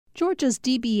Georgia's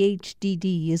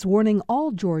DBHDD is warning all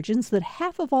Georgians that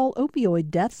half of all opioid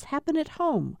deaths happen at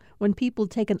home when people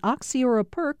take an oxy or a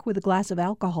perk with a glass of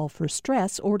alcohol for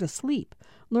stress or to sleep.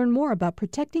 Learn more about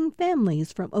protecting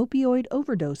families from opioid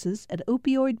overdoses at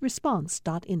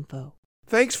opioidresponse.info.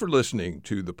 Thanks for listening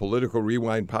to the Political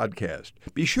Rewind podcast.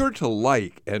 Be sure to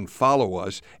like and follow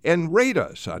us and rate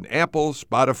us on Apple,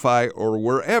 Spotify, or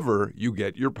wherever you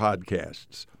get your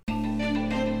podcasts.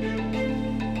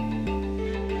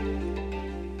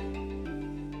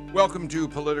 Welcome to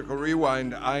Political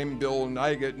Rewind. I'm Bill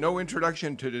Nigut. No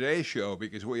introduction to today's show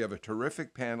because we have a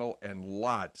terrific panel and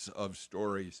lots of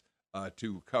stories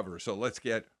to cover. So let's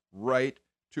get right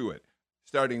to it.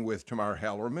 Starting with Tamar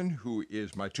Hallerman, who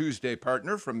is my Tuesday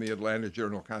partner from the Atlanta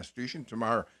Journal-Constitution.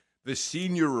 Tamar, the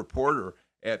senior reporter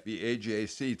at the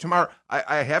AJC. Tamar,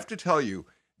 I have to tell you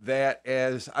that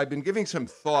as I've been giving some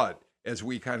thought as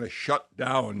we kind of shut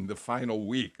down the final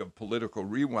week of Political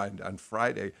Rewind on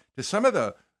Friday to some of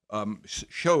the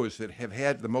shows that have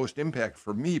had the most impact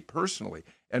for me personally.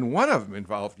 And one of them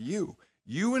involved you.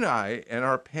 You and I and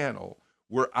our panel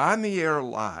were on the air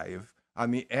live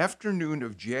on the afternoon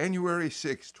of January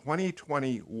 6,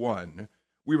 2021.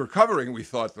 We were covering, we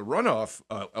thought, the runoff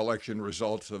election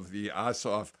results of the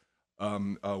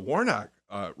Ossoff-Warnock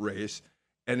race.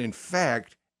 And in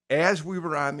fact, as we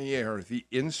were on the air, the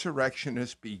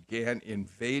insurrectionists began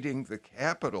invading the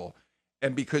Capitol.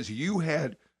 And because you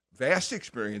had vast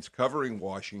experience covering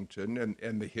Washington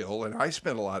and the Hill, and I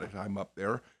spent a lot of time up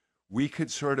there, we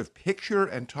could sort of picture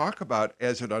and talk about,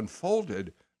 as it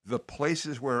unfolded, the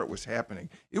places where it was happening.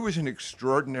 It was an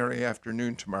extraordinary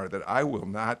afternoon, Tamar, that I will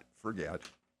not forget.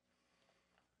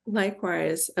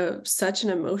 Likewise, such an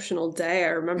emotional day. I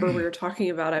remember we were talking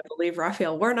about, I believe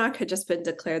Raphael Warnock had just been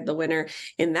declared the winner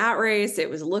in that race. It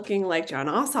was looking like Jon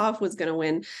Ossoff was going to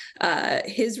win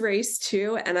his race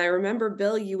too. And I remember,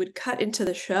 Bill, you would cut into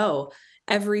the show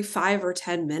every 5 or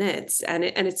 10 minutes. And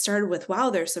it started with, wow,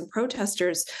 there's some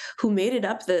protesters who made it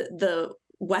up the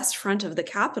west front of the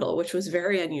Capitol, which was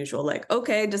very unusual. Like,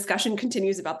 okay, discussion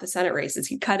continues about the Senate races.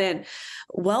 He cut in.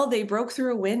 Well, they broke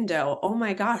through a window. Oh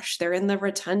my gosh, they're in the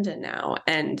rotunda now.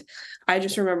 And I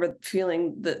just remember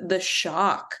feeling the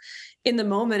shock in the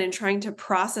moment and trying to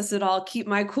process it all, keep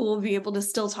my cool, be able to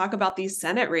still talk about these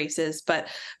Senate races. But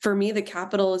for me, the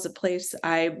Capitol is a place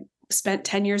I spent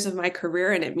 10 years of my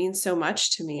career, and it means so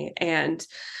much to me. And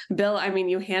Bill, I mean,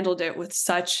 you handled it with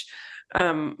such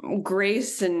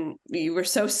grace, and you were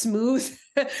so smooth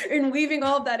in weaving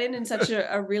all of that in such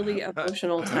a really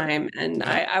emotional time, and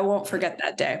I won't forget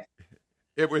that day.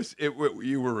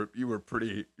 You were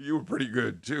pretty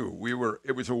good too.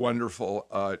 It was a wonderful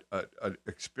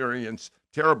experience,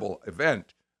 terrible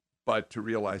event, but to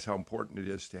realize how important it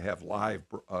is to have a live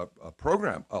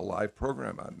program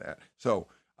on that. So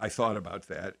I thought about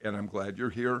that, and I'm glad you're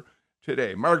here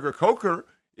today. Margaret Coker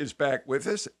is back with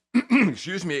us.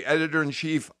 Excuse me,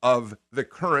 editor-in-chief of The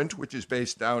Current, which is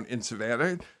based down in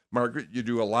Savannah. Margaret, you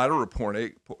do a lot of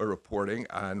reporting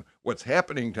on what's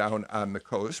happening down on the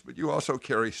coast, but you also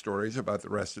carry stories about the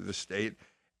rest of the state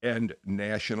and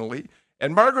nationally.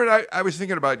 And Margaret, I was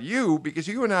thinking about you because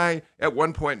you and I, at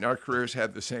one point in our careers,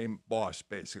 had the same boss,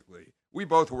 basically. We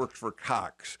both worked for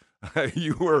Cox.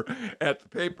 You were at the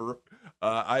paper.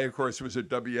 I, of course, was at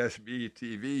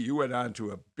WSB-TV. You went on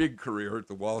to a big career at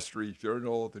the Wall Street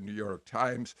Journal, the New York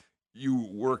Times. You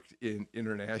worked in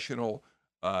international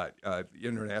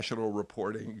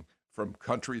reporting from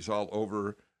countries all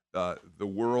over the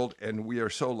world, and we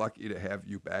are so lucky to have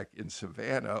you back in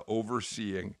Savannah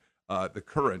overseeing The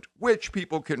Current, which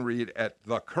people can read at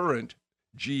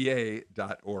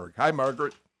thecurrentga.org. Hi,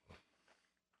 Margaret.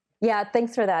 Yeah,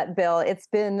 thanks for that, Bill. It's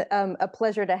been a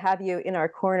pleasure to have you in our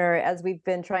corner as we've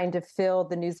been trying to fill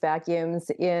the news vacuums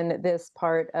in this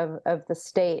part of the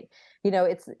state. You know,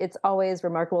 it's always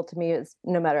remarkable to me,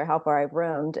 no matter how far I've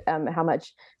roamed, how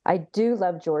much I do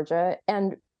love Georgia,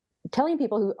 and telling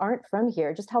people who aren't from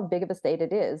here just how big of a state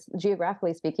it is.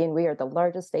 Geographically speaking, we are the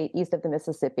largest state east of the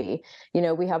Mississippi. You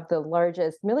know, we have the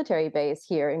largest military base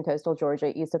here in coastal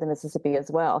Georgia, east of the Mississippi as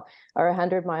well. Our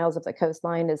 100 miles of the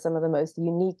coastline is some of the most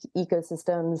unique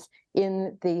ecosystems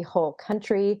in the whole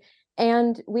country.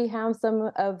 And we have some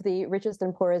of the richest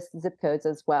and poorest zip codes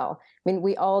as well. I mean,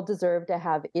 we all deserve to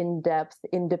have in-depth,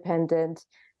 independent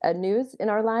news in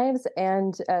our lives,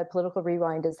 and Political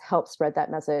Rewind has helped spread that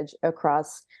message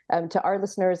across to our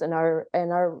listeners and our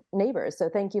neighbors. So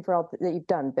thank you for all that you've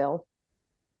done, Bill.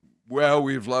 Well,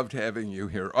 we've loved having you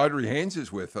here. Audrey Haynes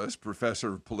is with us,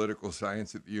 professor of political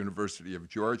science at the University of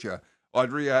Georgia.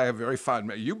 Audrey, I have very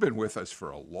fond. You've been with us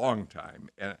for a long time,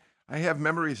 and I have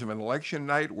memories of an election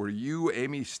night where you,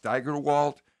 Amy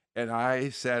Steigerwalt, and I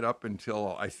sat up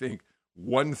until I think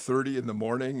 1:30 in the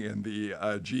morning in the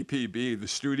GPB, the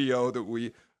studio that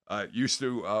we used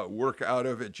to work out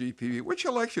of at GPB. Which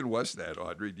election was that,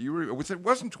 Audrey? Do you it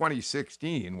wasn't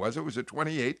 2016, was it? Was it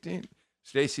 2018?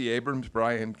 Stacey Abrams,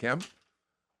 Brian Kemp?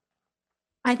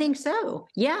 I think so.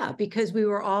 Yeah, because we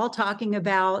were all talking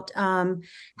about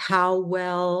how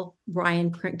well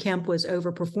Brian Kemp was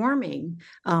overperforming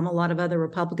a lot of other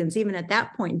Republicans, even at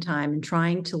that point in time, and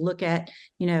trying to look at,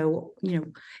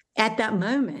 at that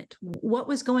moment, what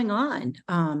was going on,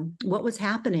 what was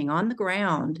happening on the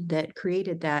ground that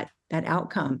created that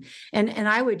outcome. And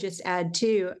I would just add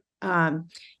too,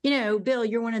 Bill,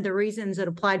 you're one of the reasons that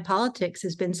applied politics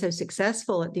has been so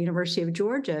successful at the University of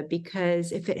Georgia,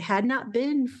 because if it had not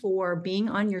been for being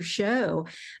on your show,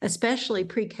 especially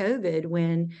pre-COVID,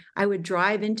 when I would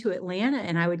drive into Atlanta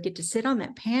and I would get to sit on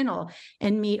that panel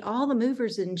and meet all the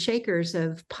movers and shakers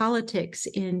of politics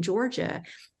in Georgia,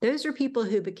 those are people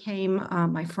who became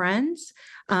my friends.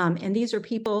 And these are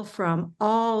people from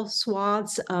all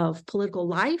swaths of political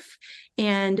life.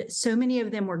 And so many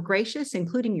of them were gracious,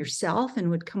 including yourself,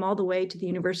 and would come all the way to the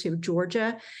University of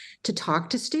Georgia to talk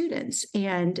to students.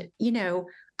 And,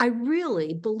 I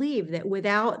really believe that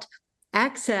without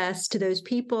access to those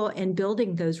people and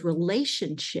building those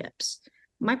relationships,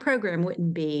 my program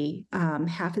wouldn't be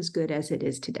half as good as it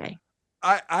is today.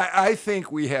 I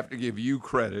think we have to give you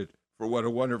credit for what a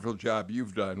wonderful job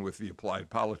you've done with the Applied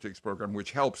Politics program,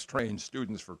 which helps train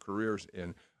students for careers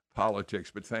in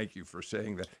politics. But thank you for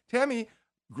saying that. Tammy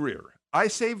Greer, I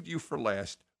saved you for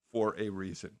last for a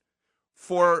reason.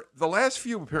 For the last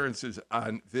few appearances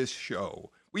on this show,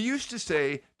 we used to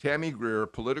say Tammy Greer,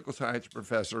 political science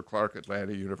professor, Clark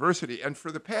Atlanta University. And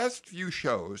for the past few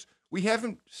shows, we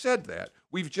haven't said that.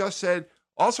 We've just said,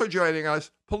 also joining us,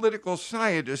 political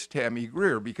scientist Tammy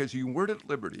Greer, because you weren't at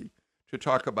liberty to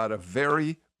talk about a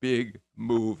very big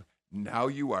move. Now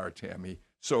you are, Tammy.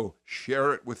 So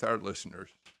share it with our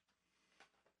listeners.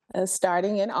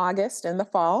 Starting in August in the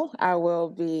fall, I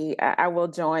will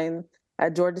join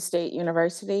Georgia State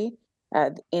University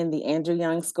in the Andrew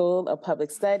Young School of Public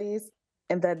Studies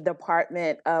in the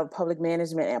Department of Public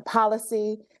Management and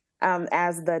Policy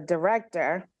as the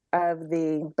director of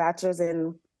the Bachelor's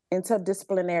in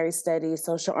Interdisciplinary Studies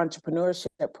Social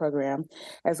Entrepreneurship program,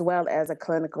 as well as a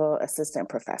clinical assistant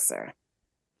professor.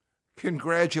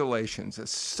 Congratulations.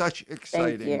 It's such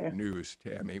exciting news,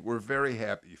 Tammy. We're very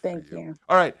happy for Thank you.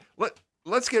 All right,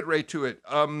 let's get right to it.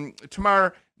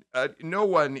 Tamar, no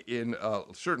one in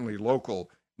certainly local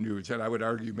news, and I would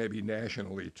argue maybe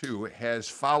nationally too, has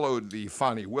followed the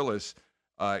Fani Willis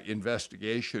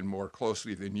investigation more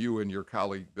closely than you and your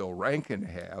colleague Bill Rankin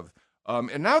have.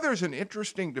 And now there's an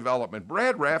interesting development.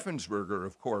 Brad Raffensperger,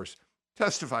 of course,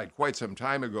 testified quite some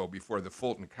time ago before the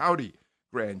Fulton County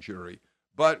grand jury.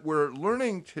 But we're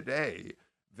learning today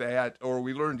that, or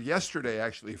we learned yesterday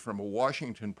actually from a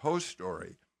Washington Post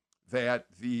story, that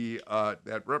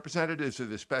that representatives of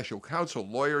the special counsel,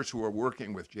 lawyers who are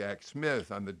working with Jack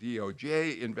Smith on the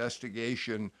DOJ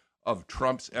investigation of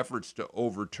Trump's efforts to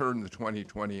overturn the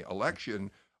 2020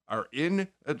 election, are in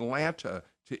Atlanta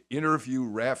to interview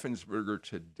Raffensperger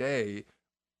today.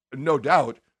 No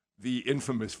doubt the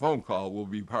infamous phone call will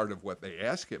be part of what they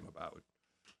ask him about.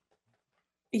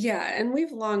 Yeah, and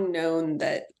we've long known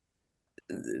that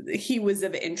he was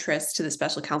of interest to the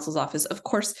special counsel's office. Of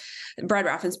course, Brad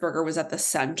Raffensperger was at the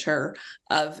center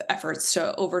of efforts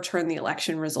to overturn the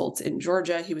election results in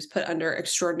Georgia. He was put under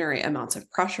extraordinary amounts of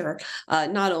pressure,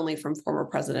 not only from former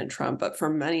President Trump, but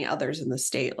from many others in the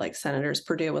state, like Senators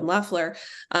Perdue and Loeffler,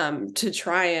 to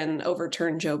try and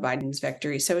overturn Joe Biden's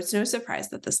victory. So it's no surprise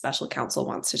that the special counsel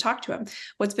wants to talk to him.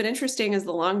 What's been interesting is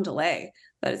the long delay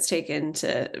that it's taken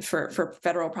for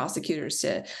federal prosecutors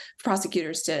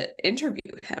to interview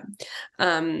him.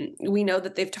 We know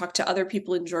that they've talked to other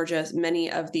people in Georgia,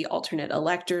 many of the alternate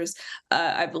electors,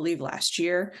 I believe last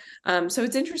year. So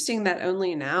it's interesting that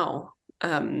only now,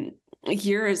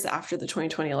 years after the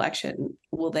 2020 election,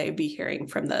 will they be hearing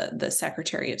from the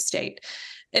Secretary of State.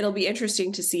 It'll be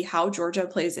interesting to see how Georgia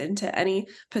plays into any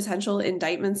potential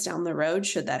indictments down the road,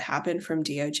 should that happen from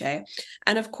DOJ.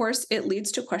 And of course, it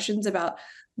leads to questions about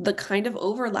the kind of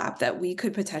overlap that we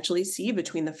could potentially see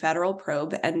between the federal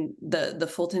probe and the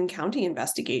Fulton County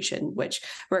investigation, which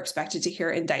we're expected to hear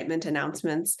indictment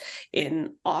announcements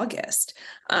in August.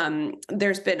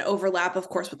 There's been overlap, of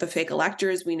course, with the fake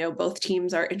electors. We know both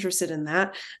teams are interested in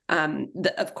that.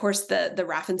 Of course, the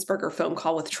Raffensperger phone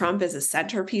call with Trump is a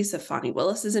centerpiece of Fani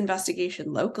Willis's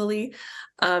investigation locally.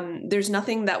 There's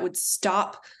nothing that would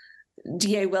stop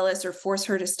DA Willis or force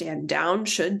her to stand down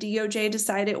should DOJ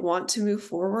decide it want to move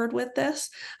forward with this.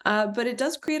 But it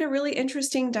does create a really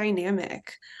interesting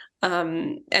dynamic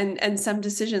and some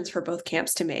decisions for both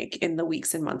camps to make in the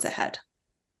weeks and months ahead.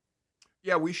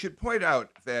 Yeah, we should point out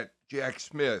that Jack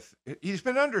Smith, he's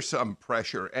been under some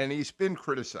pressure and he's been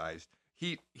criticized.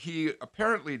 He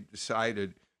apparently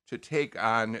decided to take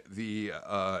on the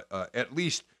at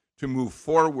least to move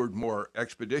forward more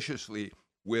expeditiously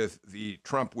with the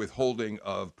Trump withholding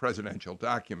of presidential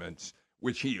documents,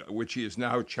 which he has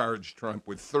now charged Trump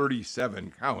with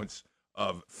 37 counts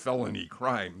of felony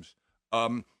crimes.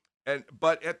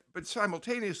 But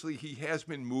simultaneously, he has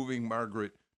been moving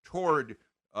Margaret toward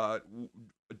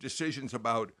decisions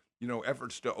about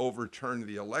efforts to overturn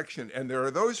the election. And there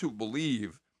are those who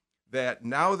believe that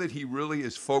now that he really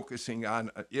is focusing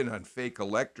on fake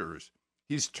electors,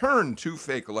 he's turned to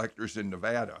fake electors in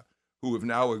Nevada who have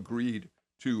now agreed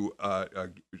to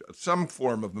some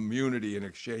form of immunity in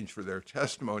exchange for their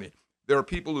testimony. There are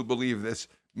people who believe this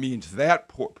means that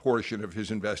portion of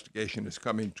his investigation is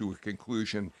coming to a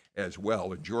conclusion as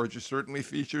well. And Georgia certainly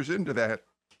features into that.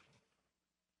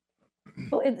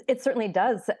 Well, it certainly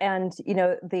does. And,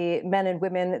 the men and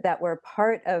women that were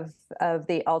part of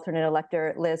the alternate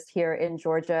elector list here in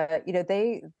Georgia,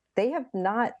 they have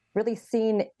not really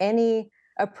seen any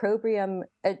opprobrium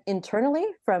internally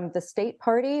from the state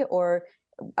party or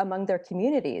among their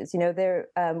communities.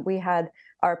 We had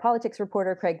our politics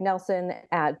reporter, Craig Nelson,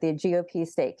 at the GOP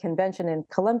state convention in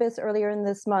Columbus earlier in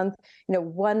this month.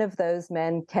 One of those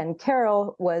men, Ken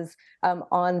Carroll, was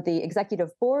on the executive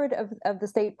board of the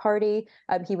state party.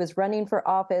 He was running for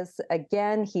office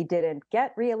again. He didn't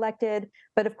get reelected.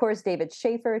 But of course, David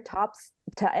Schaefer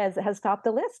has topped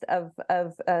the list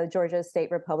of Georgia's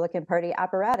state Republican Party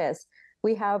apparatus.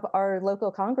 We have our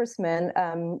local congressman,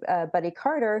 Buddy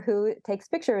Carter, who takes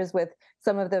pictures with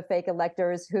some of the fake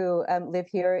electors who live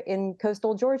here in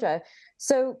coastal Georgia.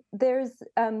 So there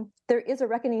is a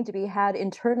reckoning to be had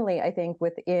internally, I think,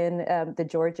 within the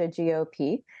Georgia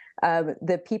GOP.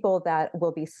 The people that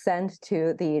will be sent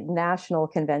to the national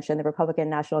convention, the Republican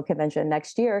National Convention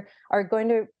next year, are going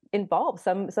to involve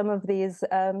some of these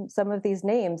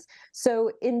names.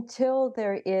 So until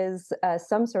there is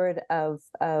some sort of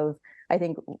I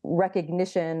think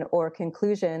recognition or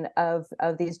conclusion of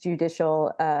these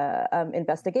judicial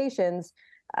investigations,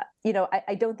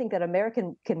 I don't think that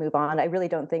America can move on. I really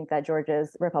don't think that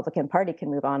Georgia's Republican Party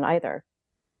can move on either.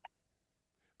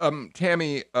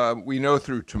 Tammy, we know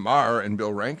through Tamar and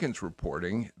Bill Rankin's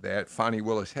reporting that Fani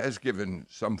Willis has given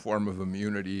some form of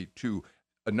immunity to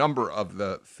a number of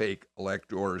the fake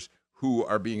electors who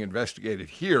are being investigated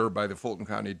here by the Fulton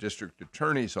County District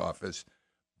Attorney's Office.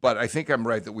 But I think I'm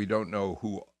right that we don't know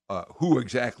who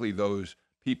exactly those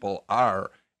people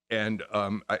are. And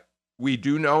we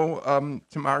do know,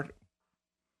 Tamar?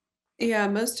 Yeah,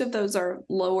 most of those are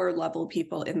lower level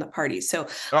people in the party. So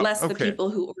less the people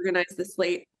who organized the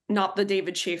slate, not the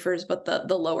David Schaefers, but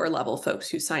the lower level folks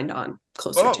who signed on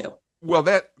closer to. Well,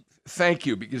 thank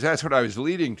you, because that's what I was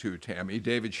leading to, Tammy.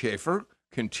 David Schaefer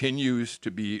continues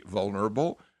to be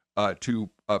vulnerable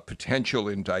to a potential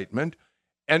indictment.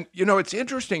 And, it's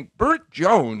interesting. Burt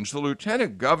Jones, the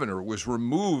lieutenant governor, was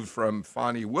removed from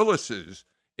Fani Willis's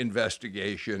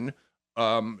investigation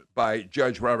by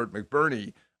Judge Robert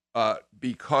McBurney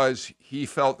because he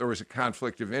felt there was a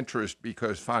conflict of interest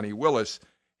because Fani Willis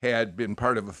had been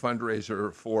part of a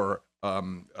fundraiser for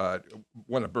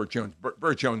one of Burt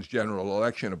Jones' general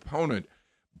election opponent.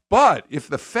 But if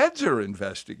the feds are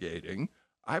investigating,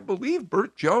 I believe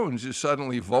Burt Jones is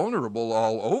suddenly vulnerable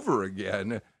all over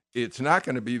again. It's not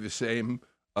going to be the same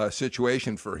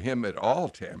situation for him at all,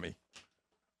 Tammy.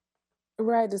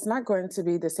 Right. It's not going to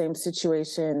be the same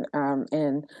situation.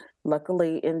 And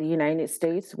luckily in the United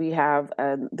States, we have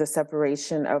the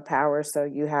separation of power. So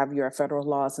you have your federal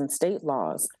laws and state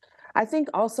laws. I think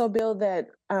also, Bill, that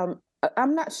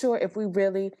I'm not sure if we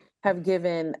really have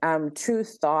given true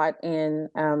thought in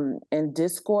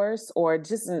discourse or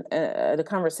just in the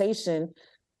conversation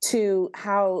to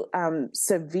how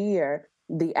severe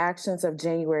the actions of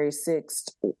January 6th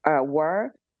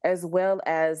were, as well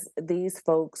as these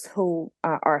folks who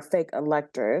are fake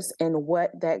electors and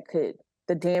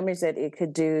the damage that it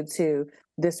could do to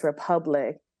this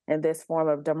republic and this form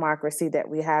of democracy that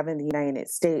we have in the United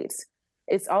States.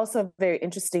 It's also very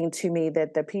interesting to me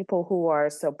that the people who are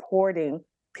supporting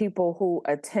people who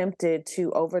attempted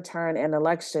to overturn an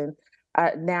election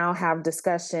now have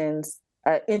discussions,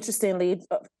 interestingly,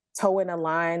 towing a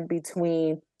line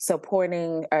between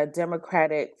supporting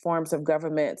democratic forms of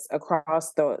governments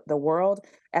across the world,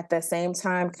 at the same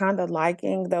time kind of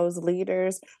liking those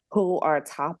leaders who are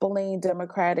toppling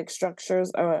democratic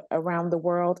structures around the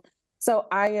world. So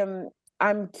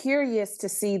I'm curious to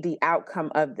see the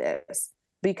outcome of this,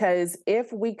 because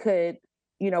if we could,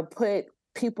 put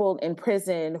people in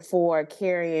prison for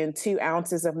carrying 2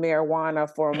 ounces of marijuana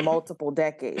for multiple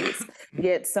decades,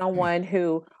 yet someone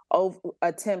who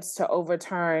attempts to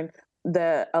overturn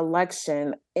the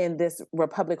election in this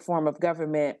republic form of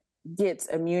government gets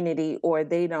immunity, or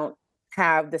they don't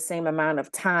have the same amount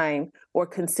of time or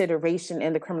consideration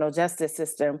in the criminal justice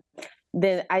system,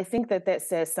 then I think that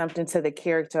says something to the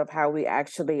character of how we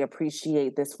actually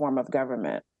appreciate this form of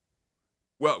government.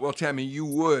 Well, Tammy, you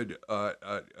would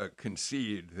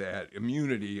concede that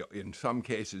immunity in some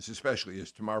cases, especially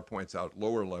as Tamar points out,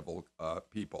 lower level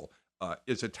people,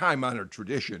 is a time-honored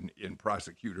tradition in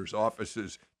prosecutors'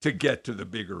 offices to get to the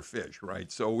bigger fish,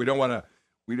 right? So we don't want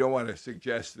to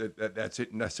suggest that that's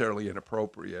necessarily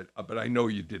inappropriate, but I know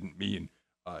you didn't mean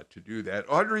to do that.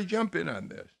 Audrey, jump in on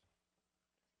this.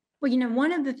 Well,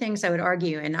 one of the things I would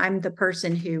argue, and I'm the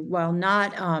person who, while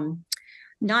not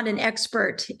an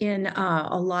expert in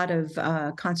a lot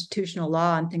of constitutional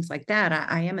law and things like that,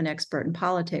 I am an expert in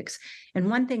politics. And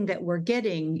one thing that we're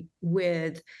getting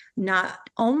with not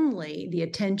only the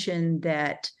attention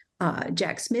that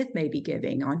Jack Smith may be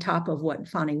giving on top of what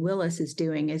Fani Willis is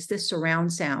doing is this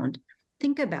surround sound.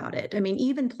 Think about it. I mean,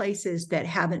 even places that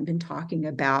haven't been talking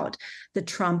about the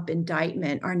Trump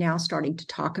indictment are now starting to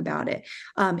talk about it.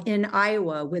 In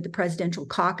Iowa, with the presidential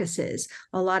caucuses,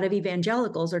 a lot of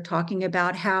evangelicals are talking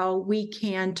about how we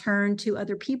can turn to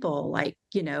other people like,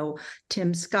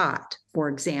 Tim Scott, for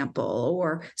example,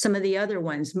 or some of the other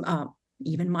ones,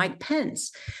 even Mike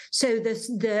Pence. So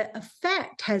the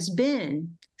effect has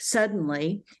been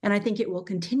suddenly, and I think it will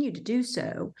continue to do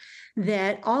so,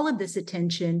 that all of this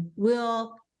attention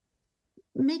will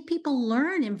make people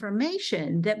learn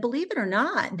information that, believe it or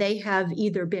not, they have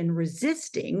either been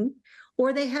resisting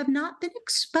or they have not been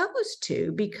exposed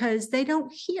to because they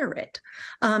don't hear it.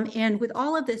 And with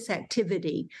all of this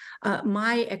activity,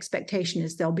 my expectation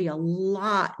is there'll be a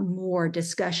lot more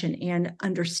discussion and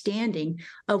understanding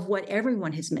of what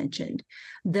everyone has mentioned,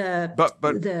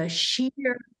 the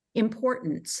sheer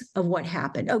importance of what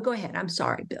happened. Oh, go ahead. I'm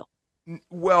sorry, Bill.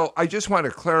 Well, I just want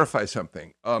to clarify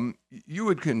something. You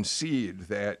would concede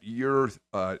that your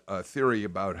theory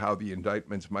about how the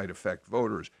indictments might affect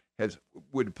voters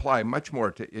would apply much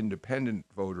more to independent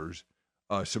voters,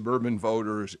 suburban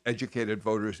voters, educated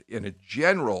voters in a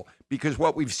general, because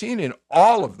what we've seen in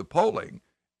all of the polling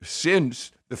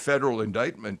since the federal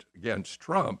indictment against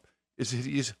Trump is that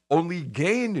he's only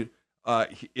gained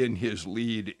in his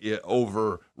lead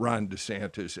over Ron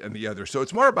DeSantis and the others. So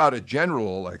it's more about a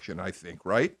general election, I think,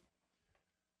 right?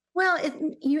 Well,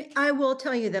 I will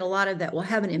tell you that a lot of that will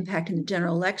have an impact in the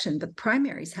general election, but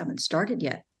primaries haven't started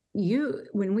yet.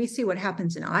 When we see what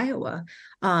happens in Iowa,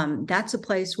 that's a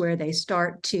place where they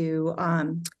start to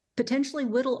potentially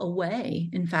whittle away.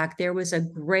 In fact, there was a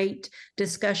great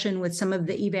discussion with some of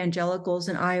the evangelicals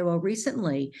in Iowa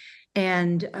recently,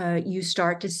 and you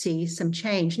start to see some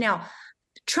change. Now,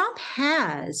 Trump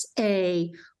has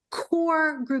a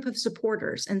core group of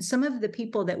supporters, and some of the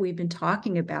people that we've been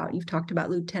talking about, you've talked about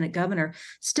Lieutenant Governor,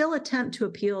 still attempt to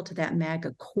appeal to that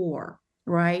MAGA core,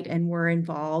 right? And we're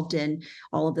involved in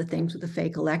all of the things with the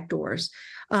fake electors.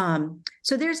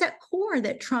 So there's that core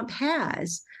that Trump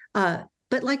has.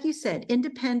 But like you said,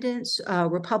 independents,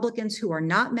 Republicans who are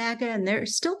not MAGA, and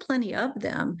there's still plenty of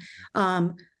them,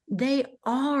 they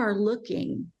are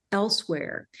looking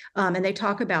elsewhere. And they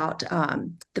talk about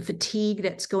the fatigue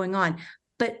that's going on.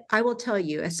 But I will tell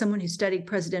you, as someone who studied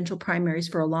presidential primaries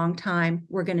for a long time,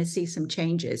 we're going to see some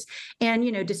changes. And,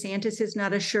 DeSantis is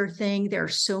not a sure thing. There are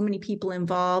so many people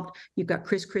involved. You've got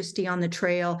Chris Christie on the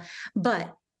trail.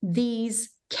 But these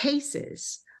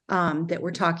cases that we're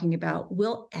talking about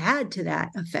will add to that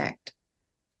effect.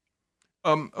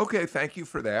 Okay, thank you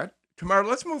for that. Tamara,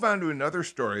 let's move on to another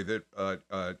story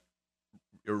that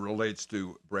relates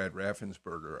to Brad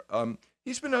Raffensperger.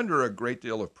 He's been under a great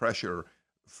deal of pressure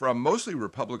from mostly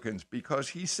Republicans because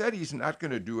he said he's not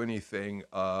going to do anything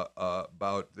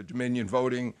about the Dominion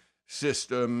voting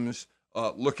systems,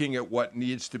 looking at what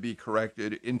needs to be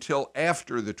corrected until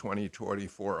after the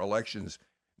 2024 elections,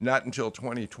 not until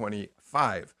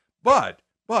 2025. But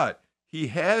he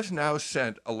has now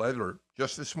sent a letter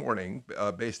just this morning,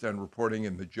 based on reporting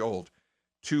in the Jolt,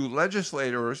 to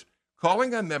legislators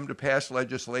calling on them to pass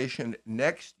legislation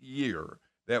next year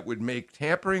that would make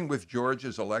tampering with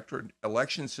Georgia's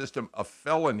election system a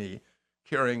felony,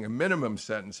 carrying a minimum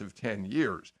sentence of 10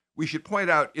 years. we should point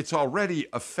out it's already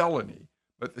a felony,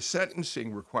 but the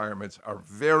sentencing requirements are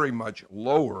very much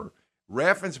lower.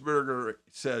 Raffensperger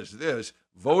says this: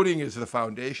 voting is the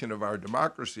foundation of our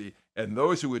democracy, and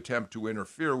those who attempt to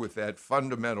interfere with that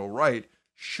fundamental right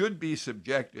should be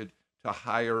subjected to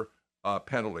higher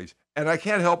penalties. And I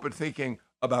can't help but thinking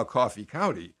about Coffee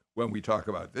County when we talk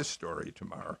about this story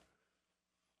tomorrow.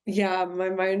 Yeah, my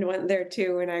mind went there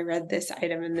too when I read this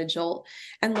item in the Jolt.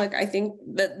 And look, I think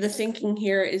that the thinking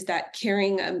here is that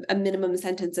carrying a minimum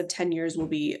sentence of 10 years will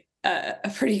be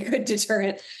a pretty good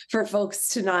deterrent for folks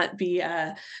to not be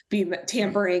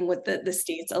tampering with the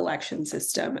state's election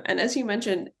system. And as you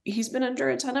mentioned, he's been under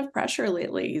a ton of pressure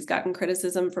lately. He's gotten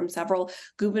criticism from several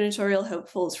gubernatorial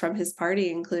hopefuls from his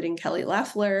party, including Kelly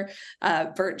Loeffler,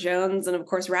 Burt Jones, and of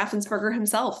course Raffensperger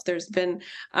himself. There's been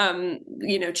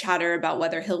chatter about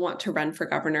whether he'll want to run for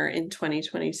governor in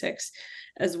 2026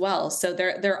 as well. So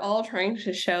they're all trying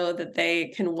to show that they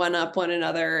can one up one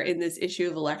another in this issue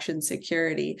of election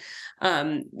security.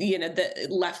 The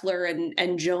Loeffler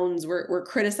and Jones were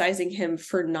criticizing him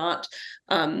for not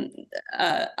updating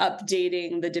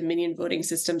the Dominion voting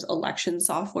system's election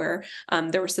software.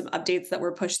 There were some updates that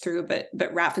were pushed through, but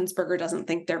Raffensperger doesn't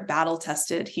think they're battle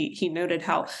tested. He noted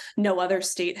how no other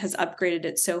state has upgraded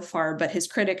it so far, but his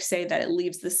critics say that it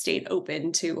leaves the state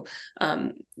open to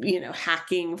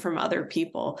hacking from other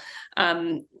people.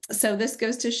 So this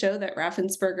goes to show that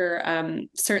Raffensperger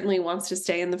certainly wants to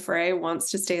stay in the fray,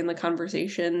 wants to stay in the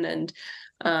conversation, and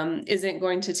isn't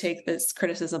going to take this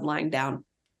criticism lying down.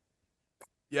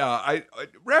 Yeah,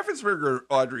 Raffensperger,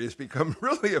 Audrey, has become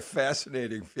really a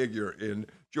fascinating figure in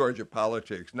Georgia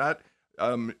politics. Not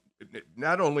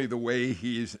only the way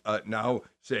he's now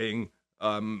saying,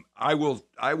 I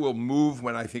will move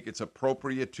when I think it's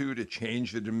appropriate to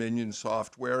change the Dominion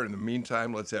software. In the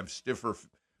meantime, let's have stiffer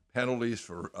penalties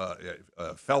for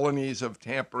felonies of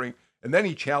tampering. And then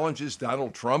he challenges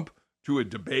Donald Trump to a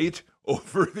debate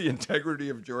over the integrity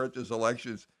of Georgia's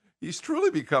elections. He's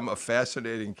truly become a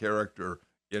fascinating character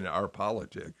in our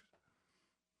politics.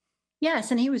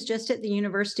 Yes, and he was just at the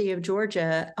University of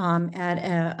Georgia at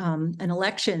an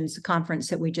elections conference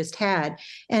that we just had.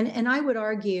 And I would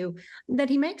argue that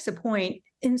he makes a point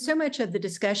in so much of the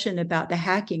discussion about the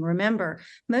hacking. Remember,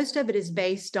 most of it is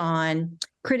based on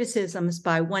criticisms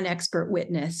by one expert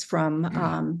witness from,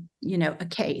 a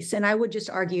case. And I would just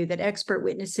argue that expert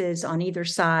witnesses on either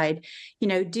side,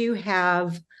 do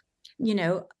have,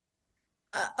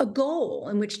 a goal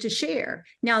in which to share.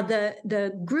 Now,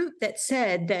 the group that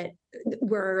said that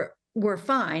were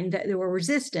fine, that they were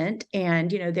resistant,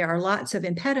 and there are lots of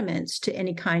impediments to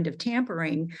any kind of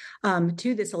tampering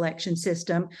to this election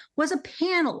system, was a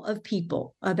panel of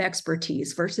people of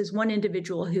expertise versus one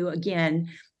individual who, again,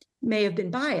 may have been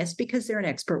biased because they're an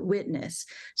expert witness.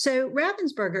 So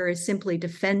Raffensperger is simply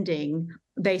defending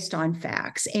based on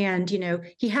facts. And,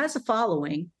 he has a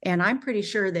following, and I'm pretty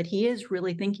sure that he is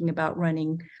really thinking about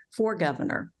running for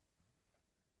governor.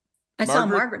 I saw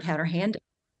Margaret had her hand up.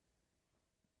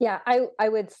 Yeah, I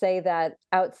would say that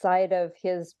outside of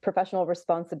his professional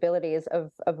responsibilities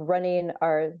of running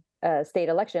our state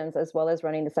elections, as well as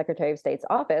running the Secretary of State's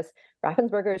office,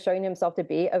 Raffensperger is showing himself to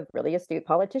be a really astute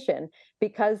politician.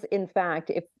 Because, in fact,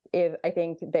 if I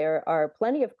think there are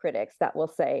plenty of critics that will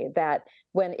say that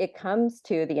when it comes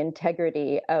to the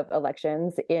integrity of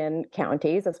elections in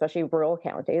counties, especially rural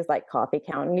counties like Coffee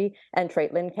County and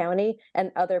Treatland County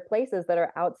and other places that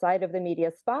are outside of the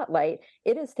media spotlight,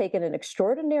 it has taken an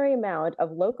extraordinary amount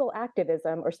of local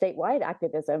activism or statewide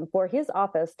activism for his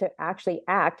office to actually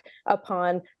act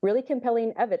upon really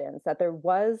compelling evidence that there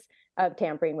was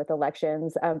tampering with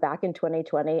elections back in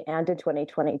 2020 and in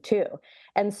 2022.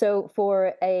 And so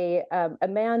for a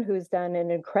man who's done an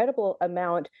incredible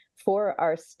amount for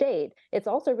our state, it's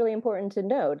also really important to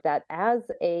note that as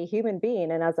a human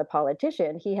being and as a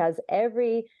politician, he has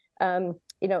every, I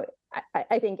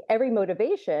think every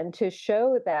motivation to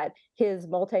show that his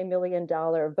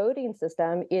multi-million-dollar voting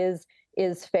system is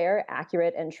fair,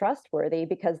 accurate, and trustworthy,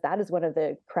 because that is one of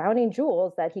the crowning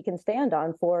jewels that he can stand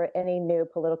on for any new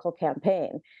political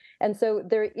campaign. And so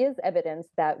there is evidence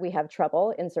that we have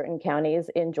trouble in certain counties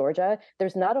in Georgia.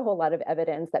 There's not a whole lot of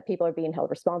evidence that people are being held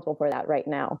responsible for that right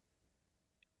now.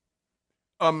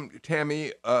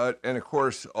 Tammy, and of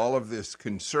course, all of this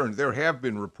concern, there have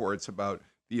been reports about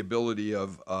the ability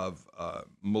of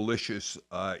malicious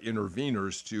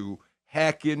interveners to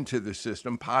hack into the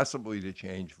system, possibly to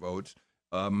change votes.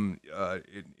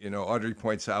 Audrey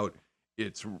points out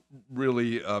it's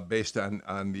really based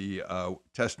on the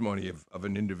testimony of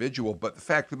an individual. But the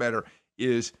fact of the matter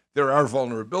is there are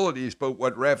vulnerabilities. But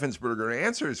what Raffensperger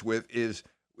answers with is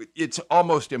it's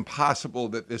almost impossible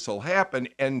that this will happen.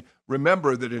 And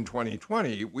remember that in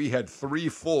 2020, we had 3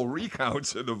 full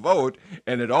recounts of the vote,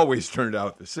 and it always turned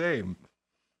out the same.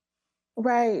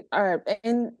 Right.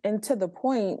 And to the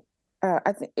point,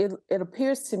 I think it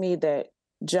appears to me that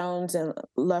Jones and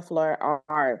Loeffler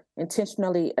are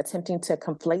intentionally attempting to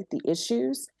conflate the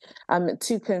issues,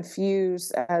 to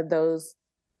confuse those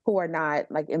who are not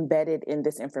like embedded in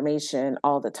this information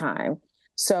all the time.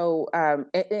 So,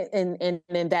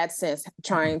 in that sense,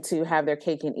 trying to have their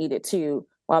cake and eat it too,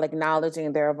 while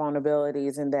acknowledging their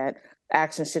vulnerabilities and that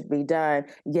action should be done,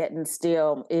 yet and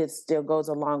still it still goes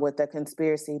along with the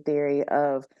conspiracy theory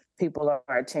of people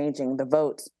are changing the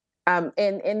votes. And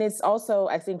it's also,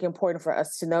 I think, important for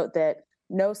us to note that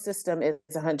no system is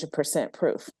 100%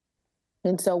 proof.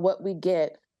 And so what we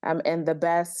get, and the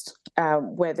best,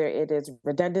 whether it is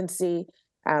redundancy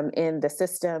in the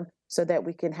system so that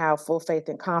we can have full faith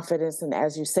and confidence. And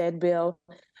as you said, Bill,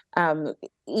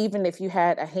 even if you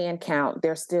had a hand count,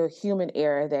 there's still human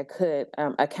error that could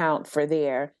account for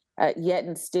there. Yet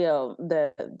and still,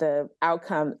 the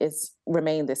outcome is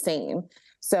remain the same.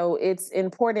 So it's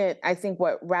important. I think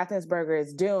what Raffensperger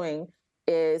is doing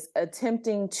is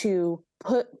attempting to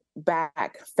put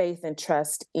back faith and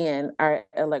trust in our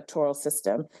electoral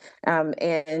system,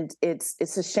 and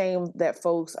it's a shame that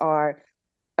folks are,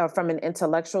 from an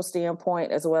intellectual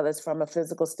standpoint as well as from a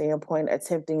physical standpoint,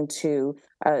 attempting to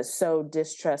sow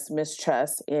distrust,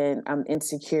 mistrust, and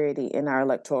insecurity in our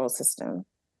electoral system.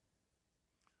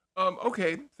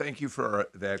 Okay, thank you for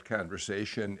that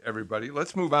conversation, everybody.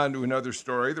 Let's move on to another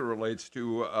story that relates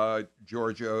to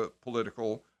Georgia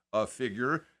political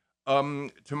figure.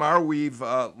 Tomorrow we've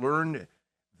learned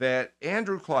that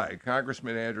Andrew Clyde,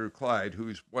 Congressman Andrew Clyde,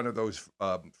 who's one of those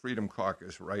Freedom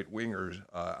Caucus right-wingers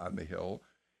on the Hill,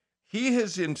 he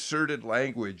has inserted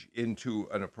language into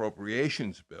an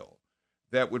appropriations bill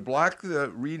that would block the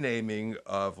renaming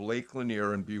of Lake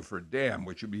Lanier and Buford Dam,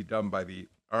 which would be done by the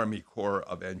Army Corps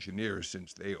of Engineers,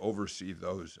 since they oversee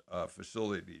those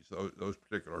facilities, those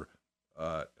particular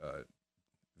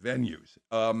venues.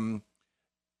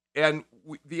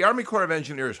 The Army Corps of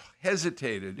Engineers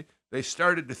hesitated. They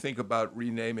started to think about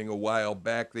renaming a while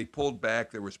back. They pulled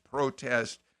back. There was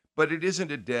protest, but it isn't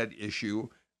a dead issue.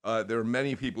 There are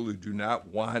many people who do not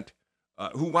want,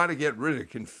 who want to get rid of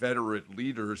Confederate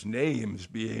leaders' names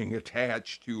being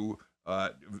attached to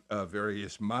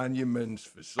various monuments,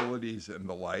 facilities, and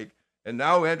the like. And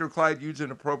now Andrew Clyde used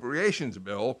an appropriations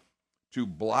bill to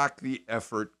block the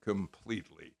effort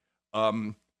completely.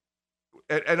 And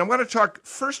I want to talk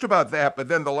first about that, but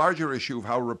then the larger issue of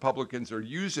how Republicans are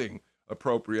using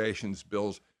appropriations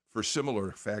bills for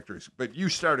similar factors. But you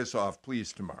start us off,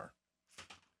 please, Tamar.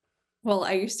 Well,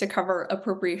 I used to cover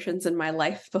appropriations in my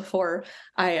life before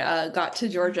I got to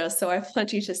Georgia, so I have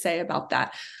plenty to say about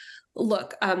that.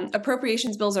 Look,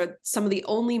 appropriations bills are some of the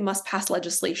only must-pass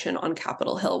legislation on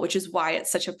Capitol Hill, which is why it's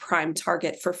such a prime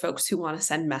target for folks who want to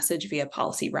send message via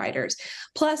policy riders.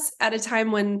 Plus, at a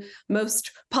time when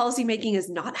most policymaking is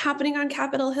not happening on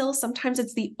Capitol Hill, sometimes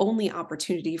it's the only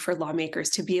opportunity for lawmakers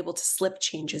to be able to slip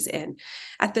changes in.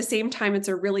 At the same time, it's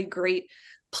a really great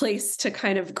place to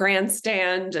kind of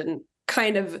grandstand and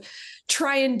kind of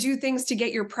try and do things to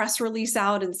get your press release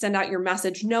out and send out your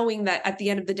message, knowing that at the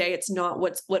end of the day, it's not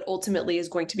what ultimately is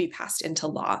going to be passed into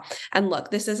law. And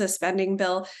look, this is a spending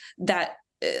bill that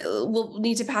will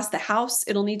need to pass the House.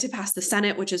 It'll need to pass the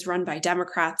Senate, which is run by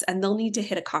Democrats, and they'll need to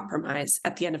hit a compromise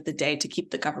at the end of the day to keep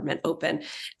the government open.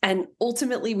 And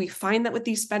ultimately, we find that with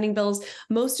these spending bills,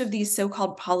 most of these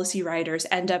so-called policy riders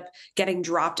end up getting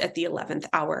dropped at the 11th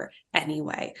hour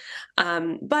anyway.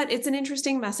 But it's an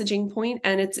interesting messaging point,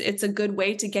 and it's a good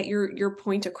way to get your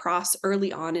point across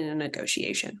early on in a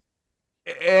negotiation.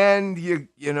 And you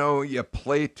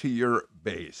play to your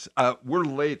base. We're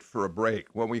late for a break.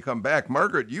 When we come back,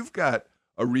 Margaret, you've got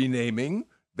a renaming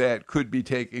that could be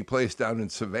taking place down in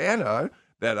Savannah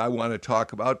that I want to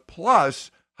talk about,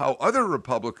 plus how other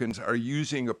Republicans are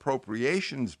using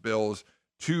appropriations bills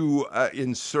to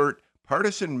insert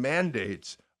partisan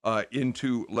mandates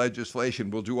into legislation.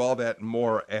 We'll do all that and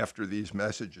more after these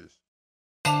messages.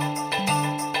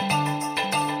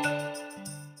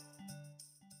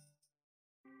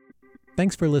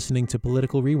 Thanks for listening to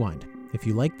Political Rewind. If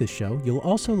you like this show, you'll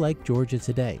also like Georgia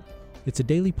Today. It's a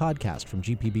daily podcast from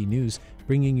GPB News,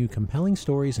 bringing you compelling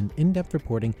stories and in-depth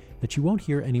reporting that you won't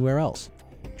hear anywhere else.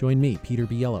 Join me, Peter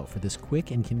Biello, for this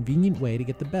quick and convenient way to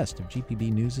get the best of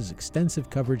GPB News' extensive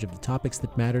coverage of the topics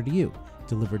that matter to you,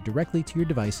 delivered directly to your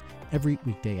device every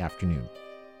weekday afternoon.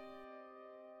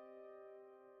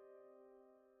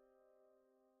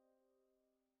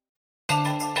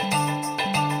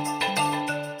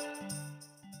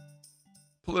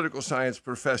 political science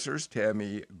professors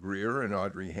Tammy Greer and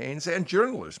Audrey Haynes, and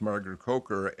journalists Margaret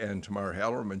Coker and Tamar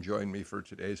Hallerman join me for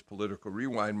today's Political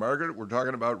Rewind. Margaret, we're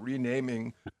talking about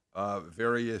renaming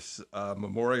various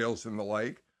memorials and the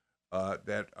like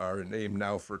that are named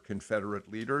now for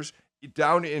Confederate leaders.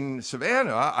 Down in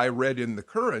Savannah, I read in the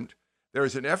Current,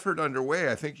 there's an effort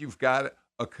underway. I think you've got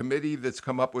a committee that's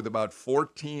come up with about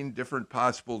 14 different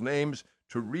possible names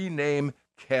to rename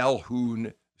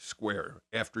Calhoun Square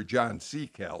after John C.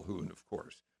 Calhoun, of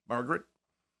course. Margaret?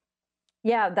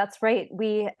 Yeah, that's right.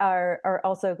 We are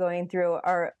also going through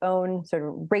our own sort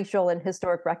of racial and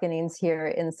historic reckonings here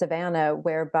in Savannah,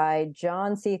 whereby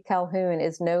John C. Calhoun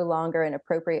is no longer an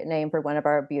appropriate name for one of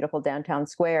our beautiful downtown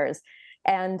squares.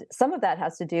 And some of that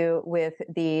has to do with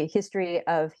the history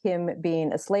of him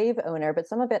being a slave owner, but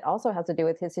some of it also has to do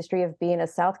with his history of being a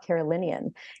South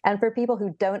Carolinian. And for people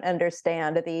who don't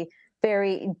understand the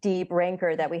very deep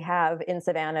rancor that we have in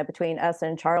Savannah between us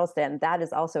and Charleston, that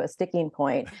is also a sticking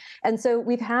point. And so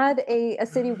we've had a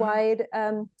citywide,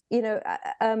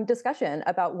 discussion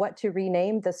about what to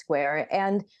rename the square.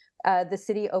 And the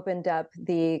city opened up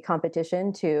the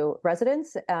competition to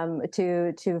residents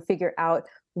to figure out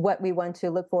what we want to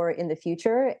look for in the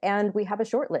future. And we have a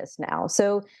short list now.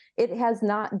 So it has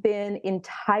not been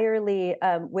entirely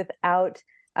without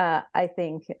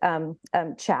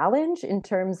challenge in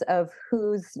terms of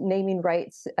whose naming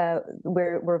rights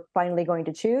we're finally going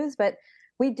to choose. But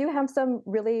we do have some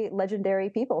really legendary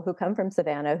people who come from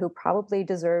Savannah who probably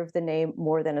deserve the name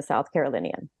more than a South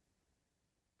Carolinian.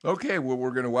 Okay, well,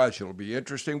 we're going to watch. It'll be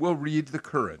interesting. We'll read the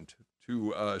Current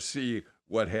to see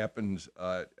what happens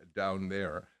down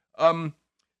there.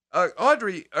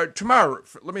 Audrey, Tamar,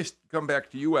 let me come back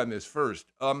to you on this first.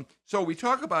 So we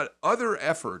talk about other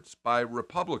efforts by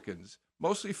Republicans,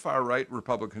 mostly far-right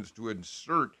Republicans, to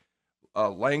insert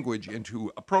language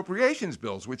into appropriations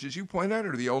bills, which, as you point out,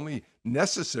 are the only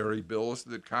necessary bills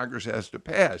that Congress has to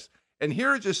pass. And here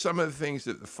are just some of the things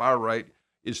that the far-right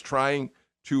is trying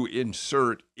to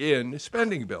insert in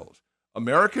spending bills.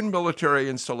 American military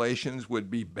installations would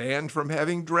be banned from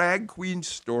having drag queen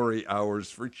story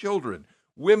hours for children.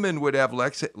 Women would have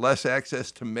less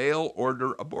access to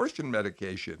mail-order abortion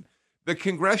medication. The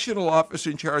congressional office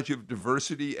in charge of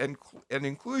diversity and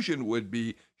inclusion would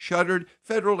be shuttered.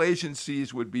 Federal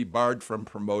agencies would be barred from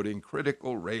promoting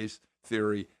critical race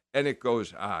theory, and it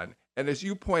goes on. And as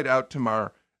you point out,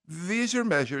 Tamar, these are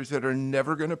measures that are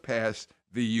never going to pass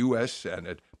the U.S.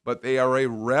 Senate, but they are a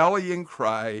rallying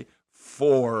cry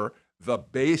for the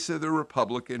base of the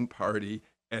Republican Party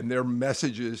and their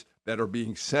messages that are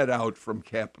being sent out from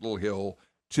Capitol Hill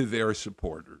to their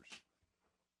supporters.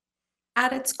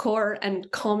 At its core, and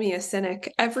call me a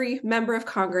cynic, every member of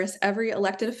Congress, every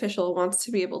elected official wants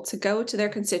to be able to go to their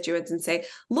constituents and say,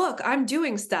 look, I'm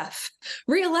doing stuff.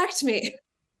 Re-elect me.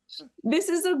 This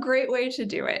is a great way to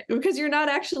do it because you're not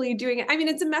actually doing it. I mean,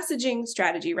 it's a messaging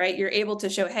strategy, right? You're able to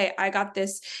show, hey, I got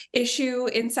this issue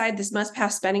inside this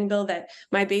must-pass spending bill that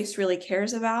my base really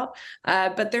cares about.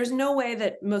 But there's no way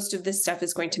that most of this stuff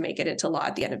is going to make it into law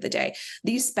at the end of the day.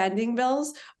 These spending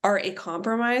bills are a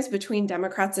compromise between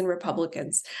Democrats and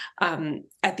Republicans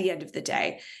at the end of the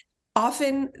day.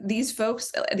 Often these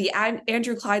folks, the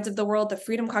Andrew Clydes of the world, the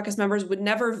Freedom Caucus members would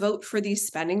never vote for these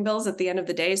spending bills at the end of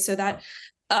the day. So that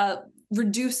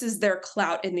reduces their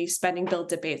clout in these spending bill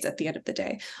debates at the end of the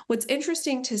day. What's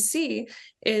interesting to see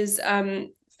is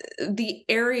the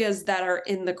areas that are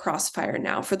in the crossfire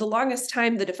now. For the longest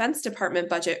time, the Defense Department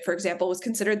budget, for example, was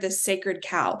considered this sacred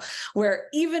cow, where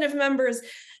even if members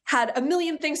had a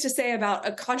million things to say about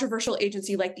a controversial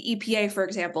agency like the EPA, for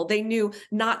example, they knew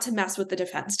not to mess with the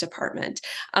Defense Department.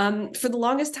 For the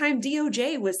longest time,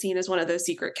 DOJ was seen as one of those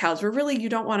secret cows where really you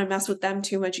don't want to mess with them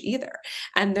too much either.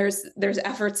 And there's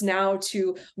efforts now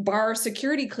to bar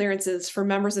security clearances for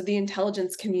members of the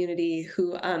intelligence community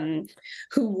who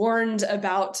warned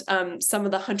about some of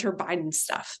the Hunter Biden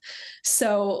stuff.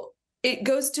 So it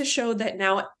goes to show that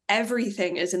now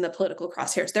everything is in the political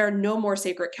crosshairs. There are no more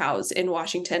sacred cows in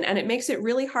Washington, and it makes it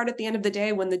really hard at the end of the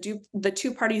day when the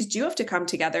two parties do have to come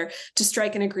together to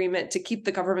strike an agreement to keep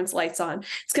the government's lights on.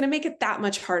 It's going to make it that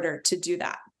much harder to do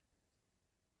that.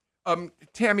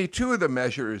 Tammy, two of the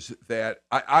measures that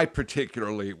I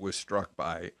particularly was struck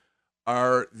by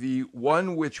are the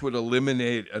one which would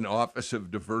eliminate an Office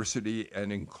of Diversity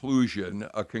and Inclusion,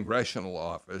 a congressional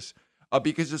office,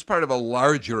 because it's part of a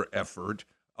larger effort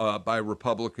by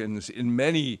Republicans in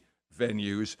many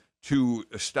venues to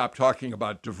stop talking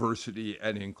about diversity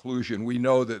and inclusion. We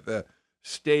know that the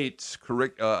state's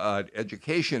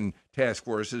education task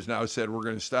force has now said we're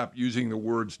going to stop using the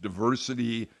words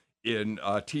diversity in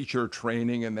teacher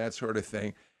training and that sort of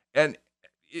thing. And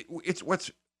it's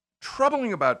what's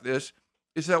troubling about this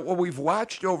is that what we've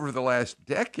watched over the last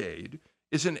decade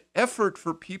is an effort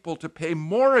for people to pay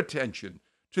more attention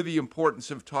to the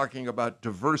importance of talking about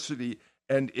diversity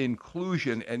and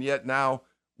inclusion, and yet now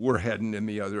we're heading in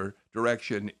the other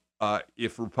direction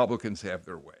if Republicans have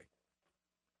their way.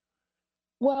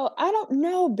 Well, I don't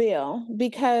know, Bill,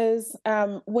 because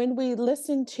when we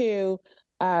listen to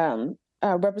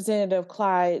Representative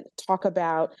Clyde talk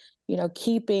about,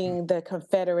 keeping the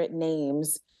Confederate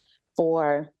names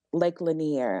for Lake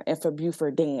Lanier and for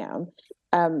Buford Dam,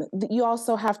 you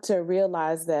also have to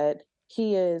realize that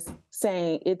he is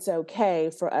saying it's okay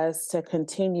for us to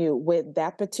continue with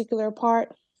that particular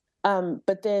part.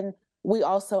 But then we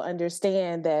also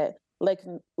understand that Lake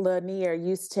Lanier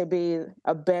used to be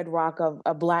a bedrock of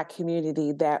a Black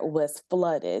community that was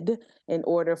flooded in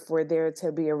order for there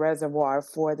to be a reservoir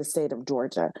for the state of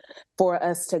Georgia, for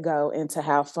us to go and to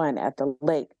have fun at the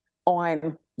lake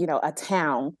on, a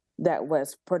town that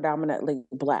was predominantly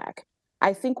Black.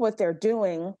 I think what they're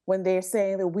doing when they're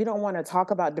saying that we don't want to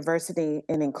talk about diversity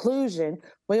and inclusion,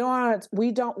 we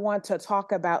don't want to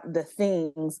talk about the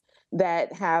things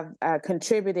that have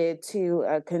contributed to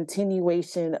a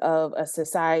continuation of a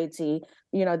society,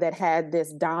 that had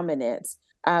this dominance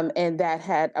and that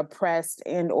had oppressed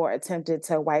and or attempted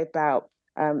to wipe out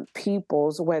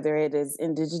peoples, whether it is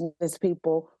indigenous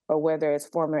people or whether it's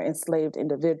former enslaved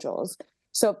individuals.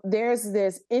 So there's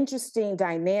this interesting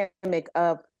dynamic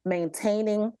of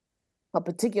maintaining a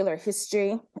particular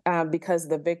history because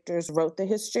the victors wrote the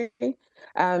history,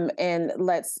 and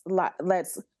let's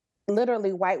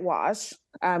literally whitewash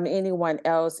anyone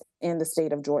else in the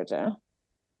state of Georgia.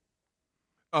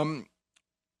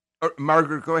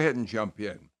 Margaret, go ahead and jump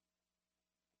in.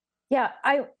 Yeah,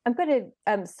 I'm going to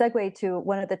segue to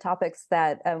one of the topics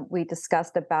that we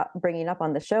discussed about bringing up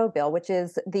on the show, Bill, which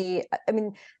is the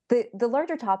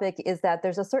larger topic is that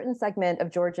there's a certain segment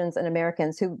of Georgians and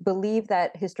Americans who believe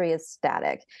that history is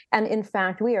static. And in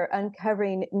fact, we are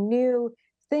uncovering new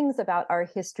things about our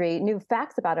history, new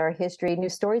facts about our history, new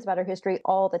stories about our history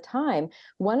all the time.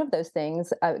 One of those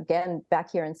things, again,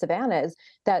 back here in Savannah, is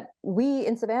that we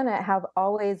in Savannah have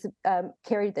always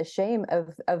carried the shame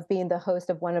of being the host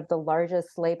of one of the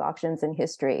largest slave auctions in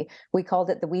history. We called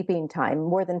it the Weeping Time.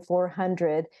 More than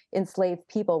 400 enslaved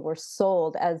people were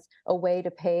sold as a way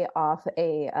to pay off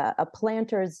a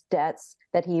planter's debts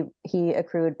that he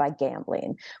accrued by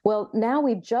gambling. Well, now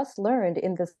we've just learned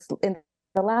in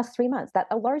the last 3 months that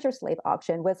a larger slave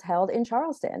auction was held in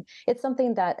Charleston. It's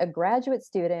something that a graduate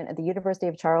student at the University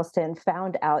of Charleston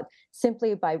found out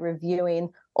simply by reviewing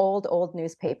old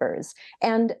newspapers.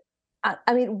 And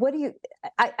I mean,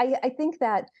 I think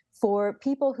that for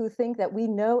people who think that we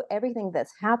know everything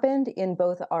that's happened in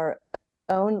both our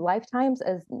own lifetimes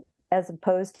as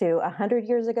opposed to 100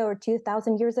 years ago or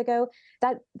 2,000 years ago,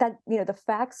 that the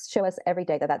facts show us every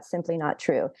day that that's simply not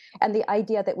true. And the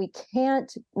idea that we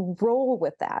can't roll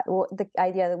with that, or the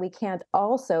idea that we can't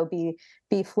also be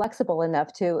flexible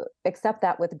enough to accept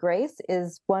that with grace,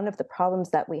 is one of the problems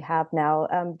that we have now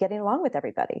getting along with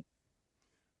everybody.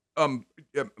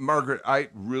 Margaret, I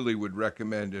really would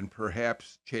recommend, and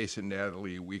perhaps Chase and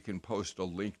Natalie, we can post a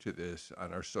link to this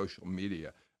on our social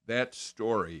media. That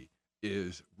story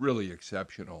is really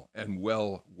exceptional and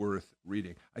well worth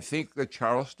reading. I think the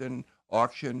Charleston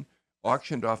auction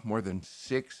auctioned off more than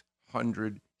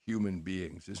 600 human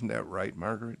beings. Isn't that right,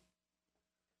 Margaret?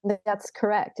 That's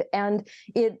correct. And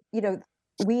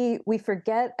we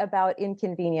forget about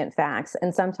inconvenient facts,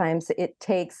 and sometimes it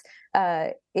takes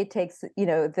the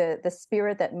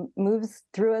spirit that moves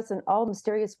through us in all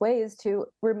mysterious ways to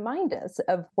remind us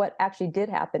of what actually did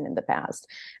happen in the past.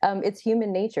 It's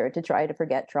human nature to try to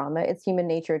forget trauma. It's human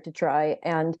nature to try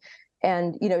and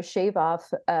shave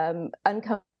off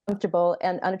uncomfortable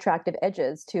and unattractive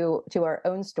edges to our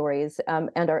own stories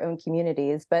and our own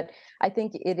communities. But I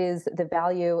think it is the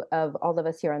value of all of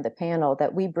us here on the panel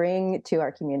that we bring to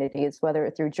our communities, whether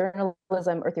through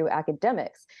journalism or through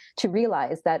academics, to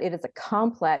realize that it is a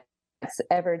complex,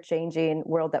 ever-changing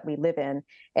world that we live in,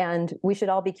 and we should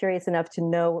all be curious enough to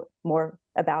know more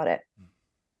about it.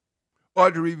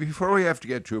 Audrey, before we have to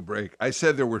get to a break, I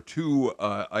said there were two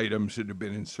items that have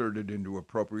been inserted into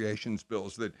appropriations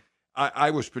bills that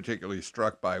I was particularly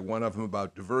struck by, one of them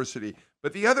about diversity,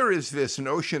 but the other is this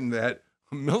notion that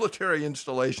military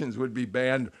installations would be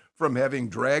banned from having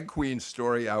drag queen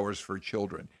story hours for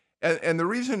children. And the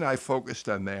reason I focused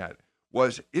on that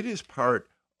was it is part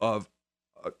of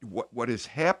what is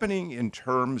happening in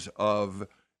terms of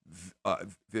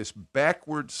this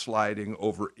backward sliding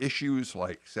over issues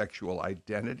like sexual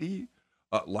identity,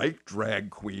 like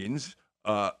drag queens,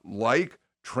 like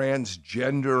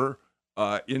transgender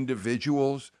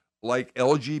individuals, like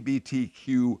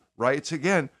LGBTQ rights.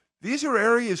 Again, these are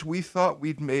areas we thought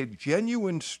we'd made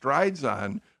genuine strides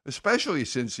on, especially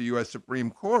since the U.S.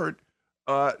 Supreme Court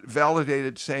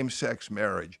validated same-sex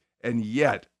marriage. And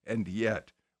yet,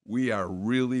 we are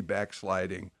really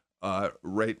backsliding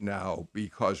right now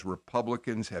because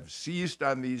Republicans have seized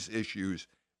on these issues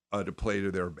to play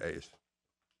to their base.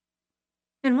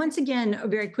 And once again,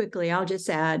 very quickly, I'll just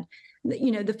add,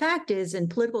 the fact is in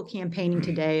political campaigning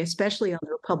today, especially on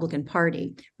the Republican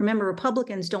Party, remember,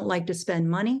 Republicans don't like to spend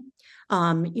money,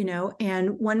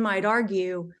 and one might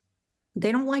argue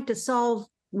they don't like to solve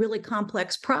really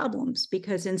complex problems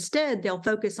because instead they'll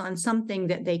focus on something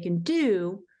that they can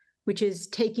do, which is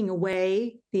taking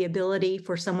away the ability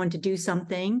for someone to do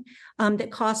something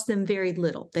that costs them very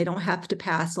little. They don't have to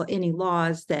pass any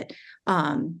laws that,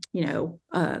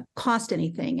 cost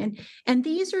anything. And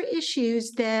these are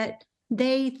issues that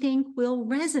they think will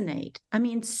resonate. I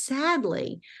mean,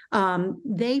 sadly,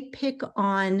 they pick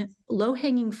on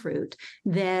low-hanging fruit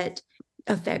that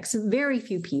affects very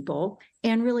few people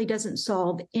and really doesn't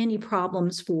solve any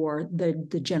problems for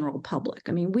the general public.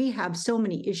 I mean, we have so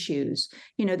many issues.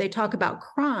 They talk about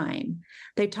crime.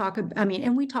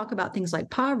 And we talk about things like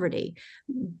poverty.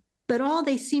 But all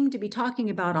they seem to be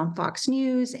talking about on Fox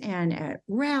News and at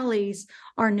rallies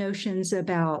are notions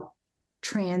about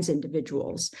trans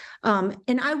individuals.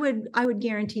 And I would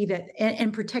guarantee that,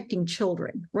 and protecting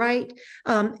children, right?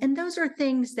 And those are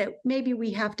things that maybe we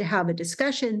have to have a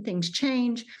discussion, things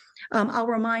change. I'll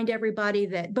remind everybody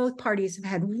that both parties have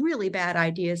had really bad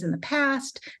ideas in the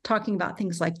past, talking about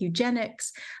things like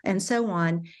eugenics and so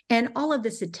on. And all of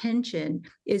this attention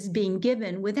is being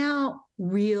given without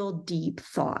real deep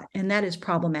thought. And that is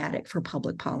problematic for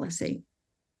public policy.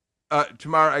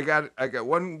 Tamar, I got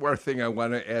one more thing I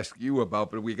want to ask you about,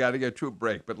 but we got to get to a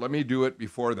break. But let me do it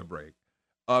before the break.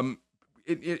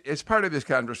 As part of this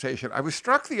conversation, I was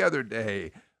struck the other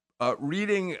day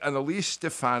reading an Elise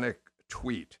Stefanik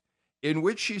tweet in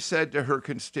which she said to her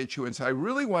constituents, I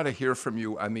really want to hear from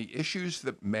you on the issues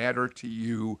that matter to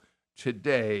you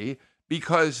today,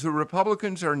 because the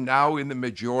Republicans are now in the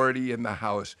majority in the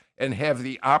House and have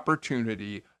the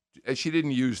opportunity, she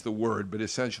didn't use the word, but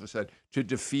essentially said, to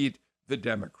defeat the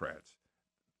Democrats.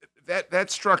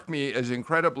 That struck me as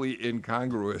incredibly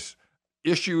incongruous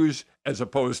issues as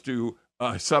opposed to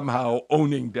somehow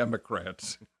owning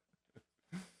Democrats.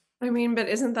 I mean, but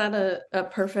isn't that a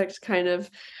perfect kind of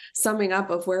summing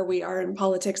up of where we are in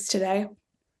politics today?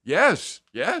 Yes,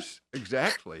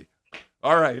 exactly.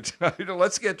 All right,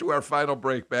 let's get to our final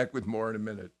break. Back with more in a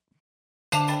minute.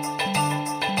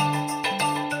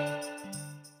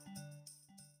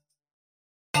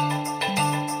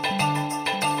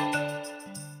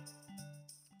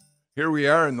 Here we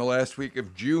are in the last week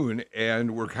of June,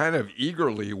 and we're kind of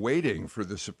eagerly waiting for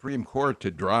the Supreme Court to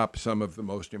drop some of the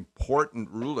most important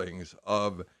rulings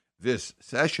of this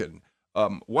session.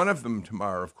 One of them,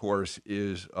 Tamar, of course,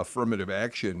 is affirmative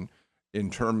action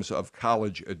in terms of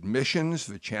college admissions.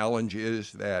 The challenge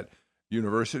is that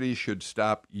universities should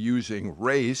stop using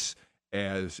race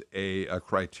as a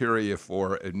criteria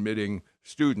for admitting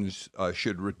students,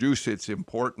 should reduce its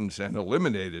importance and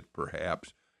eliminate it,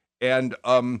 perhaps. And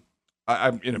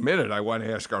in a minute, I want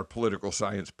to ask our political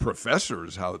science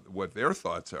professors what their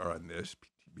thoughts are on this,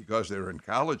 because they're in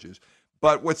colleges.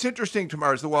 But what's interesting,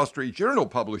 Tamar, is the Wall Street Journal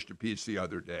published a piece the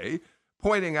other day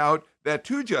pointing out that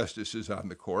two justices on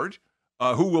the court,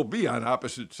 who will be on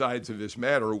opposite sides of this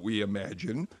matter, we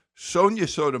imagine, Sonia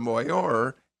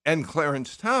Sotomayor and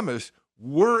Clarence Thomas,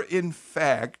 were in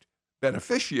fact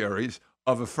beneficiaries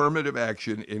of affirmative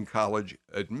action in college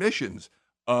admissions.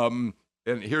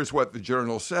 And here's what the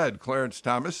Journal said. Clarence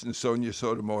Thomas and Sonia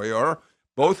Sotomayor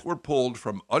both were pulled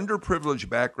from underprivileged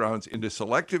backgrounds into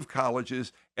selective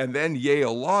colleges and then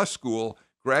Yale Law School,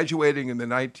 graduating in the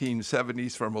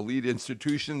 1970s from elite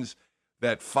institutions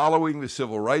that, following the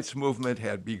civil rights movement,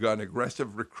 had begun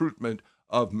aggressive recruitment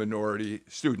of minority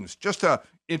students. Just an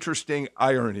interesting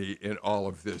irony in all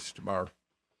of this, Tamar.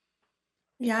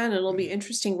 Yeah, and it'll be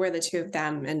interesting where the two of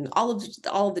them and all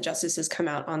of the justices come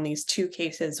out on these two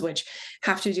cases, which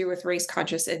have to do with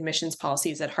race-conscious admissions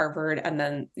policies at Harvard and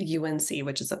then UNC,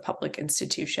 which is a public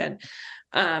institution.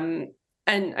 And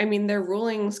I mean, their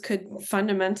rulings could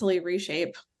fundamentally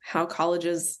reshape how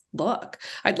colleges look.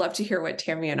 I'd love to hear what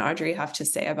Tammy and Audrey have to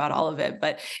say about all of it,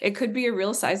 but it could be a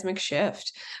real seismic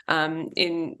shift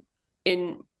in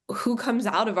who comes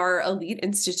out of our elite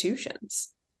institutions.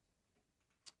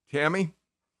 Tammy?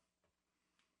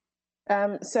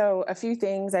 So a few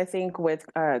things, I think, with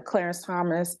Clarence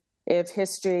Thomas. If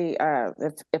history,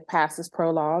 if passes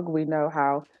prologue, we know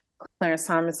how Clarence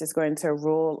Thomas is going to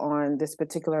rule on this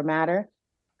particular matter.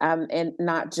 and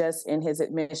not just in his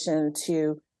admission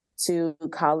to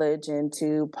college and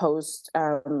to post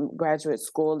graduate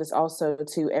school. It's also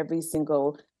to every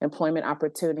single employment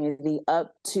opportunity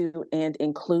up to and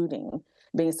including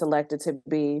being selected to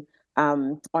be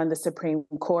on the Supreme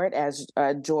Court, as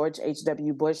George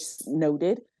H.W. Bush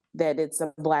noted, that it's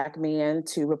a Black man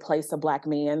to replace a Black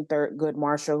man, Thurgood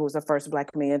Marshall, who was the first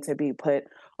Black man to be put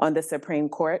on the Supreme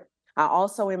Court. I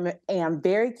also am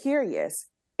very curious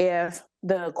if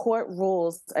the court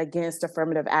rules against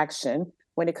affirmative action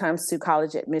when it comes to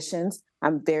college admissions.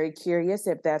 I'm very curious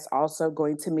if that's also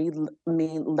going to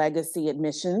mean legacy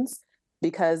admissions,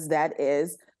 because that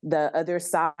is the other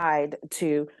side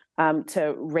to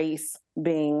race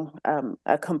being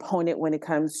a component when it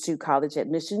comes to college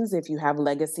admissions. If you have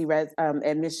legacy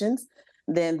admissions,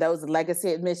 then those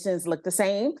legacy admissions look the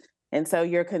same. And so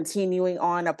you're continuing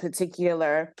on a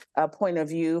particular point of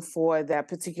view for that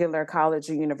particular college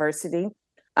or university.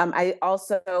 I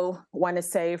also want to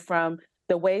say, from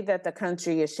the way that the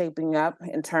country is shaping up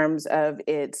in terms of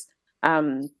its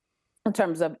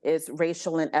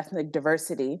racial and ethnic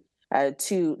diversity,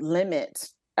 to limit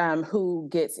who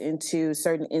gets into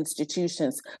certain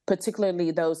institutions,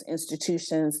 particularly those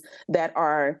institutions that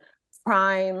are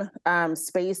prime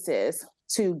spaces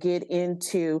to get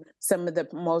into some of the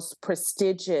most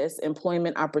prestigious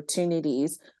employment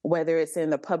opportunities, whether it's in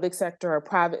the public sector or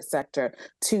private sector,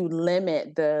 to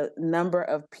limit the number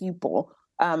of people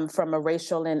from a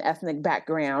racial and ethnic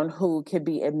background who could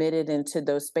be admitted into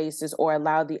those spaces or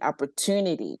allow the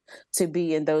opportunity to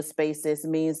be in those spaces,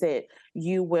 means that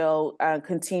you will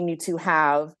continue to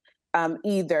have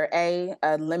either a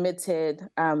limited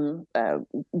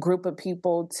group of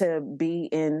people to be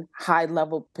in high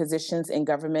level positions in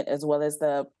government as well as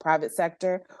the private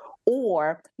sector,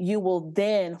 or you will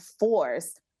then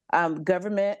force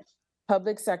government,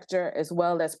 public sector, as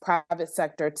well as private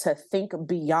sector to think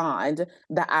beyond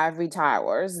the ivory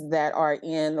towers that are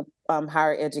in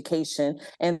higher education,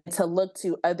 and to look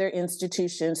to other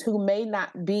institutions who may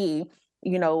not be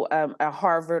a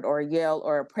Harvard or a Yale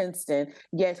or a Princeton,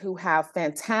 yet who have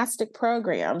fantastic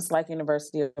programs like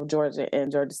University of Georgia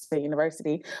and Georgia State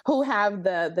University, who have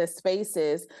the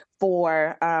spaces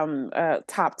for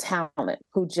top talent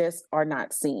who just are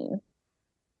not seen.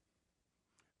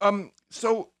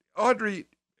 So, Audrey,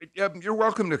 you're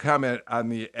welcome to comment on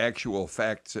the actual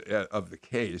facts of the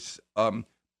case.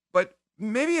 But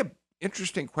maybe an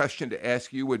interesting question to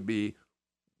ask you would be,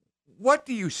 what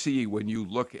do you see when you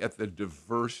look at the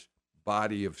diverse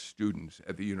body of students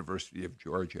at the University of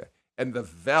Georgia and the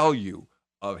value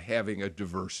of having a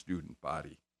diverse student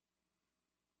body?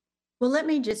 Well, let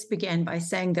me just begin by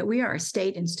saying that we are a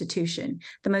state institution.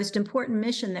 The most important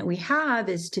mission that we have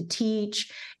is to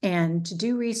teach and to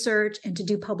do research and to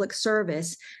do public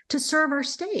service to serve our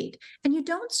state. And you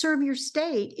don't serve your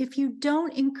state if you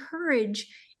don't encourage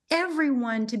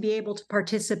everyone to be able to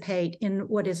participate in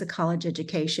what is a college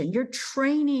education. You're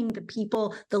training the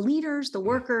people, the leaders, the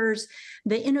workers,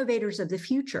 the innovators of the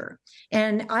future.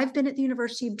 And I've been at the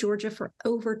University of Georgia for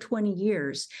over 20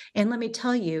 years. And let me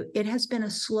tell you, it has been a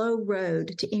slow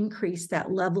road to increase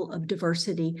that level of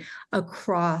diversity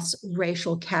across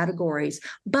racial categories,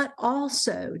 but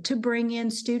also to bring in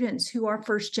students who are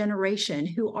first generation,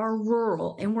 who are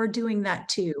rural, and we're doing that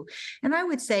too. And I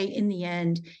would say in the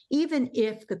end, even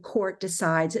if the court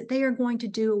decides that they are going to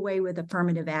do away with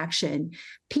affirmative action,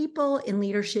 people in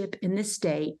leadership in this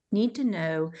state need to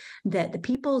know that the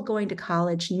people going to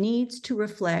college needs to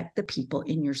reflect the people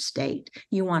in your state.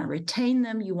 You want to retain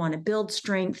them, you want to build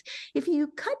strength. If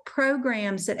you cut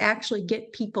programs that actually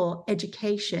get people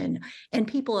education and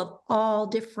people of all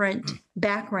different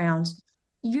backgrounds,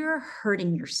 you're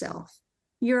hurting yourself.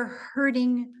 You're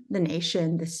hurting the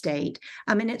nation, the state.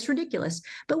 I mean, it's ridiculous,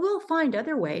 but we'll find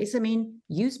other ways. I mean,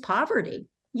 use poverty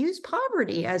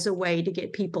as a way to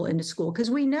get people into school,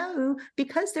 because we know,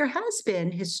 because there has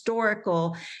been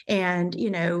historical and,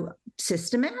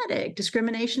 systematic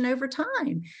discrimination over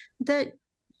time, that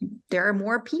there are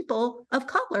more people of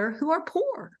color who are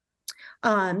poor.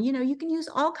 You can use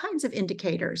all kinds of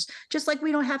indicators, just like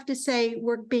we don't have to say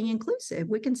we're being inclusive.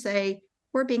 We can say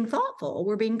we're being thoughtful,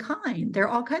 we're being kind. There are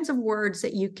all kinds of words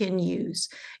that you can use.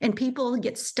 And people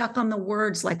get stuck on the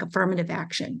words like affirmative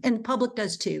action, and the public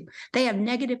does too. They have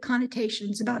negative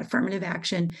connotations about affirmative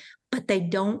action, but they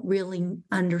don't really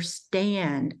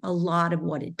understand a lot of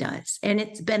what it does and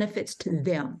its benefits to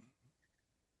them.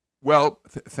 Well,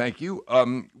 thank you.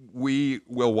 We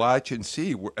will watch and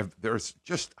see. There's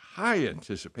just high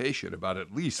anticipation about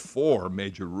at least 4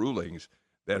 major rulings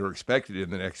that are expected in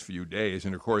the next few days.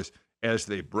 And of course, as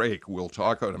they break, we'll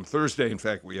talk on them. Thursday, in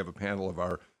fact, we have a panel of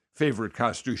our favorite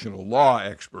constitutional law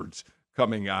experts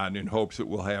coming on in hopes that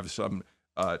we'll have some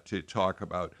to talk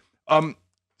about.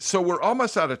 So we're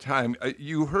almost out of time.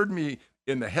 You heard me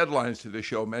in the headlines to the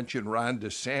show mention Ron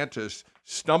DeSantis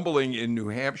stumbling in New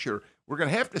Hampshire. We're going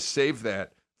to have to save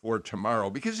that for tomorrow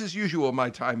because, as usual, my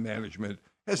time management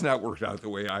has not worked out the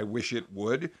way I wish it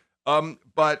would.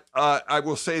 But I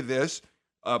will say this.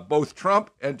 Both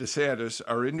Trump and DeSantis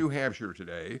are in New Hampshire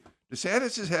today.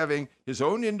 DeSantis is having his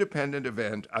own independent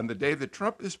event on the day that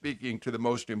Trump is speaking to the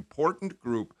most important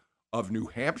group of New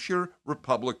Hampshire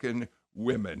Republican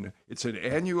women. It's an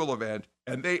annual event,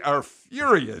 and they are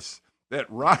furious that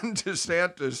Ron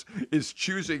DeSantis is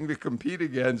choosing to compete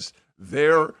against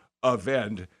their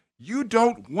event. You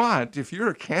don't want, if you're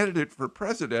a candidate for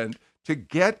president, to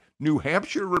get New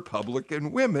Hampshire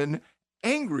Republican women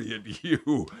angry at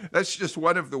you. That's just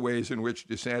one of the ways in which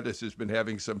DeSantis has been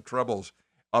having some troubles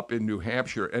up in New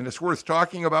Hampshire. And it's worth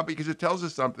talking about because it tells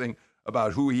us something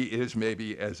about who he is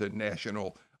maybe as a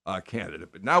national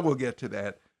candidate. But now we'll get to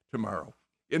that tomorrow.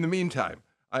 In the meantime,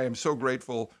 I am so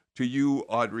grateful to you,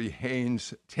 Audrey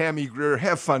Haynes, Tammy Greer.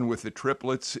 Have fun with the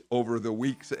triplets over the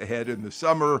weeks ahead in the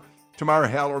summer. Tamara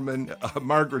Hallerman,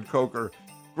 Margaret Coker,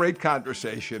 great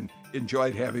conversation.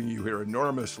 Enjoyed having you here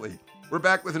enormously. We're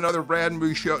back with another brand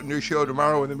new show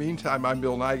tomorrow. In the meantime, I'm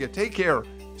Bill Nigut. Take care,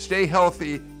 stay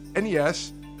healthy, and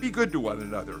yes, be good to one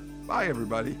another. Bye,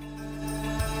 everybody.